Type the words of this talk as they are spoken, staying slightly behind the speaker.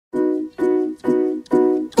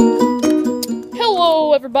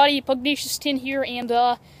Hello everybody, Pugnacious Tin here, and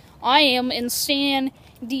I am in San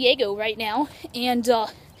Diego right now, and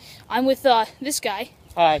I'm with this guy.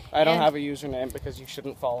 Hi, I don't have a username because you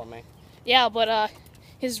shouldn't follow me. Yeah, but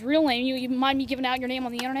his real name, you mind me giving out your name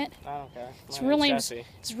on the internet? I don't care. His real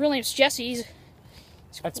name's Jesse. He's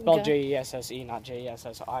That's spelled J-E-S-S-E, not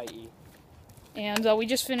J-E-S-S-I-E. And we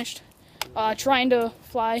just finished trying to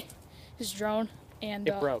fly his drone, and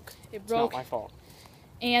it broke. It broke. It's not my fault.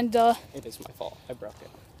 And it is my fault. I broke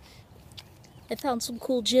it. I found some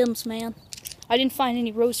cool gems, man. I didn't find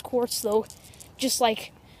any rose quartz though, just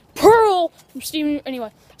like pearl from Steven.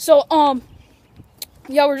 Anyway, so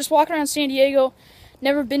yeah, we're just walking around San Diego.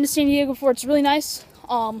 Never been to San Diego before. It's really nice.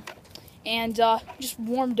 And just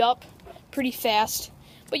warmed up pretty fast.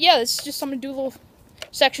 But yeah, it's just I'm gonna do little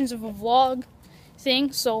sections of a vlog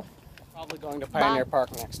thing. So probably going to Pioneer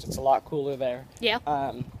Park next. It's a lot cooler there. Yeah.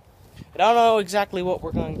 I don't know exactly what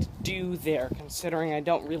we're going to do there, considering I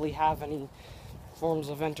don't really have any forms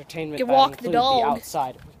of entertainment you could that walk include the dog.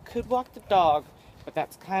 outside. We could walk the dog, but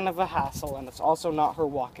that's kind of a hassle, and it's also not her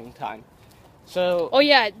walking time. So. Oh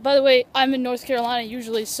yeah. By the way, I'm in North Carolina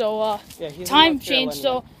usually, so yeah, he's time changed.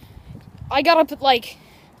 So I got up at like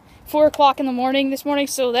 4 o'clock in the morning this morning,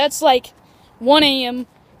 so that's like 1 a.m.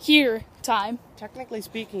 here time. Technically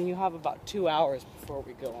speaking, you have about 2 hours before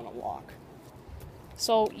we go on a walk.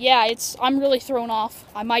 So yeah, I'm really thrown off.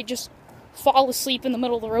 I might just fall asleep in the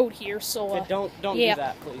middle of the road here. So okay, don't yeah. do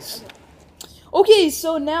that, please. Okay,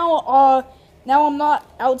 so now now I'm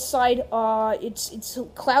not outside. It's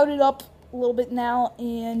clouded up a little bit now,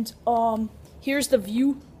 and here's the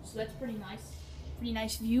view. So that's pretty nice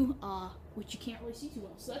view. Which you can't really see too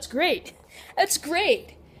well. So that's great. That's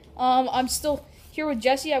great. I'm still here with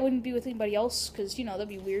Jesse. I wouldn't be with anybody else because, you know, that'd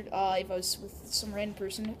be weird if I was with some random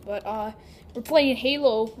person. But we're playing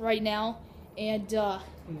Halo right now, and I'm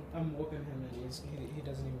whooping him, and he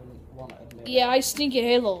doesn't even want to admit it. Yeah, I stink at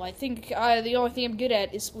Halo. I think the only thing I'm good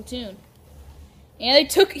at is Splatoon.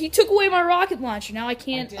 And he took away my rocket launcher. Now I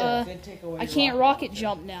can't I can't rocket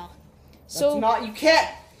jump now. So you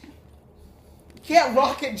can't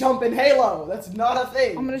rocket jump in Halo. That's not a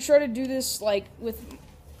thing. I'm gonna try to do this like with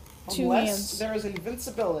two hands. Unless there is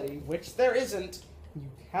invincibility, which there isn't, you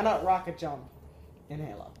cannot rocket jump in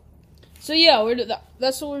Halo. So yeah,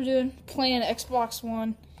 that's what we're doing. Playing Xbox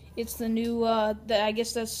One. It's the new. I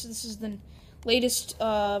guess this is the latest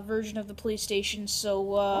version of the PlayStation. So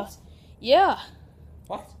what? Yeah.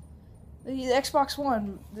 What? The Xbox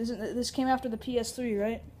One. This came after the PS3,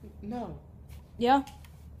 right? No. Yeah.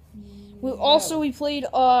 We played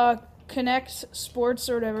Connect Sports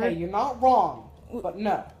or whatever. Hey, you're not wrong, but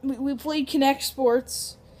no. We played Connect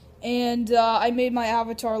Sports, and I made my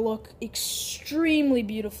avatar look extremely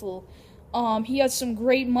beautiful. He had some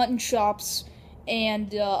great mutton chops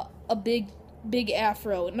and a big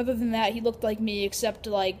afro. And other than that, he looked like me, except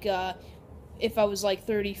like if I was like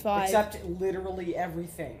 35. Except literally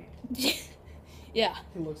everything. Yeah.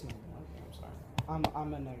 He looks negative. I'm sorry.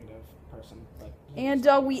 I'm a negative person. But and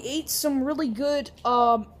we ate some really good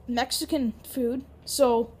Mexican food,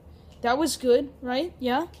 so that was good, right?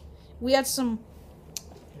 Yeah. We had some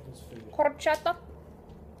horchata.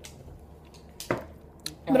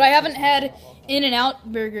 But I haven't had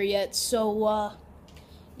In-N-Out burger yet, so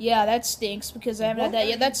yeah, that stinks because I haven't had that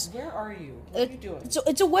yet. Where are you? What are you doing?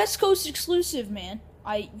 It's a West Coast exclusive, man.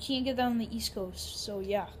 You can't get that on the East Coast, so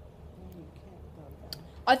yeah.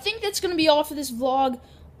 I think that's gonna be all for this vlog.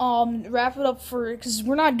 Wrap it up because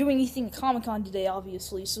we're not doing anything at Comic-Con today,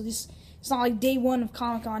 obviously. So it's not like day one of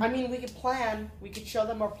Comic-Con. I mean, we could plan. We could show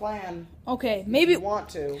them our plan. Okay, maybe if we want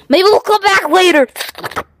to. Maybe we'll come back later.